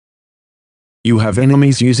You have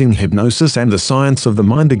enemies using hypnosis and the science of the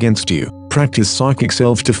mind against you. Practice psychic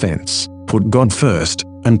self-defense. Put God first,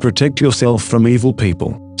 and protect yourself from evil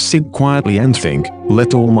people. Sit quietly and think,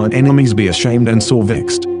 let all mine enemies be ashamed and sore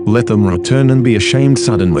vexed. Let them return and be ashamed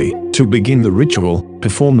suddenly. To begin the ritual,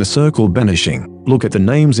 perform the circle banishing. Look at the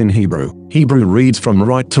names in Hebrew. Hebrew reads from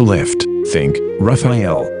right to left. Think,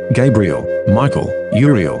 Raphael, Gabriel, Michael,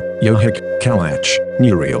 Uriel, Yohac, Kalach,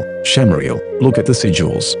 Nuriel, Shamriel. Look at the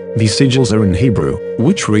sigils. These sigils are in Hebrew,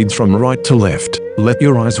 which reads from right to left. Let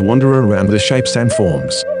your eyes wander around the shapes and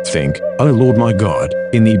forms. Think, O Lord my God,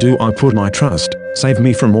 in thee do I put my trust. Save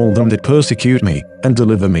me from all them that persecute me, and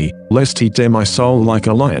deliver me, lest he tear my soul like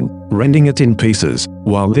a lion, rending it in pieces,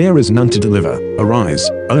 while there is none to deliver. Arise,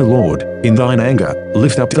 O Lord, in thine anger,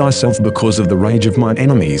 lift up thyself because of the rage of mine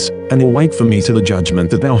enemies, and awake for me to the judgment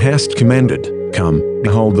that thou hast commanded. Come,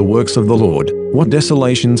 behold the works of the Lord, what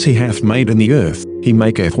desolations he hath made in the earth. He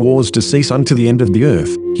maketh wars to cease unto the end of the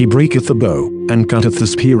earth. He breaketh the bow, and cutteth the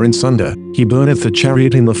spear in sunder. He burneth the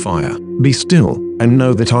chariot in the fire. Be still, and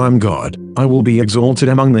know that I am God. I will be exalted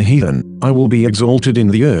among the heathen. I will be exalted in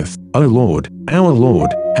the earth. O Lord, our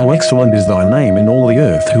Lord, how excellent is thy name in all the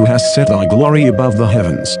earth, who hast set thy glory above the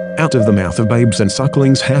heavens. Out of the mouth of babes and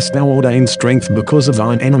sucklings hast thou ordained strength because of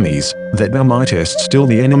thine enemies, that thou mightest still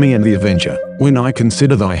the enemy and the avenger. When I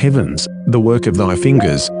consider thy heavens, the work of thy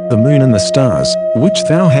fingers, the moon and the stars, which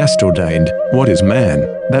thou hast ordained, what is man,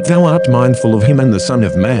 that thou art mindful of him, and the son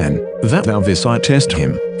of man, that thou visitest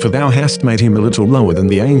him? For thou hast made him a little lower than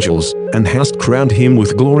the angels, and hast crowned him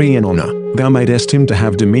with glory and honor. Thou madest him to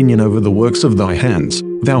have dominion over the works of thy hands.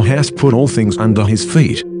 Thou hast put all things under his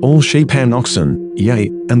feet, all sheep and oxen, yea,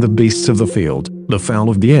 and the beasts of the field, the fowl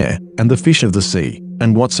of the air, and the fish of the sea,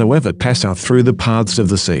 and whatsoever passeth through the paths of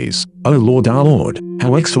the seas. O Lord our Lord,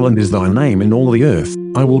 how excellent is thy name in all the earth.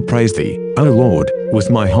 I will praise thee, O Lord, with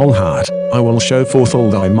my whole heart. I will show forth all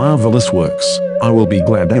thy marvelous works. I will be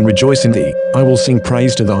glad and rejoice in thee. I will sing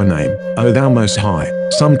praise to thy name, O thou most high.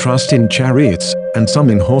 Some trust in chariots, and some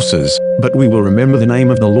in horses, but we will remember the name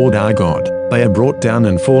of the Lord our God. They are brought down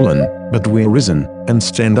and fallen, but we are risen, and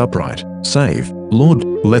stand upright. Save, Lord,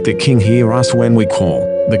 let the King hear us when we call.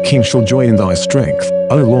 The King shall joy in thy strength,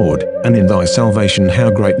 O Lord, and in thy salvation how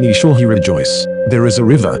greatly shall he rejoice. There is a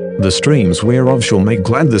river, the streams whereof shall make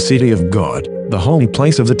glad the city of God, the holy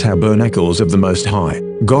place of the tabernacles of the Most High.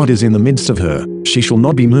 God is in the midst of her, she shall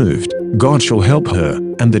not be moved. God shall help her,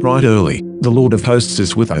 and that right early. The Lord of hosts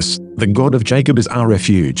is with us, the God of Jacob is our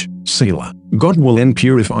refuge. Selah. God will then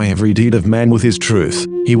purify every deed of man with his truth.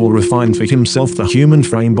 He will refine for himself the human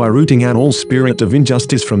frame by rooting out all spirit of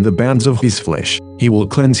injustice from the bounds of his flesh. He will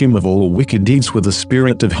cleanse him of all wicked deeds with the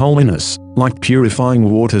spirit of holiness. Like purifying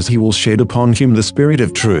waters he will shed upon him the spirit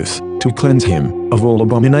of truth, to cleanse him of all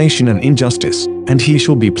abomination and injustice. And he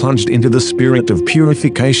shall be plunged into the spirit of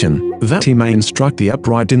purification, that he may instruct the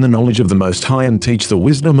upright in the knowledge of the Most High, and teach the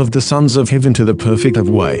wisdom of the sons of heaven to the perfect of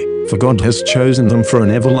way. For God has chosen them for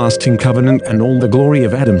an everlasting covenant, and all the glory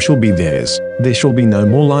of Adam shall be theirs. There shall be no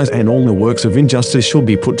more lies, and all the works of injustice shall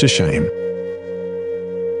be put to shame.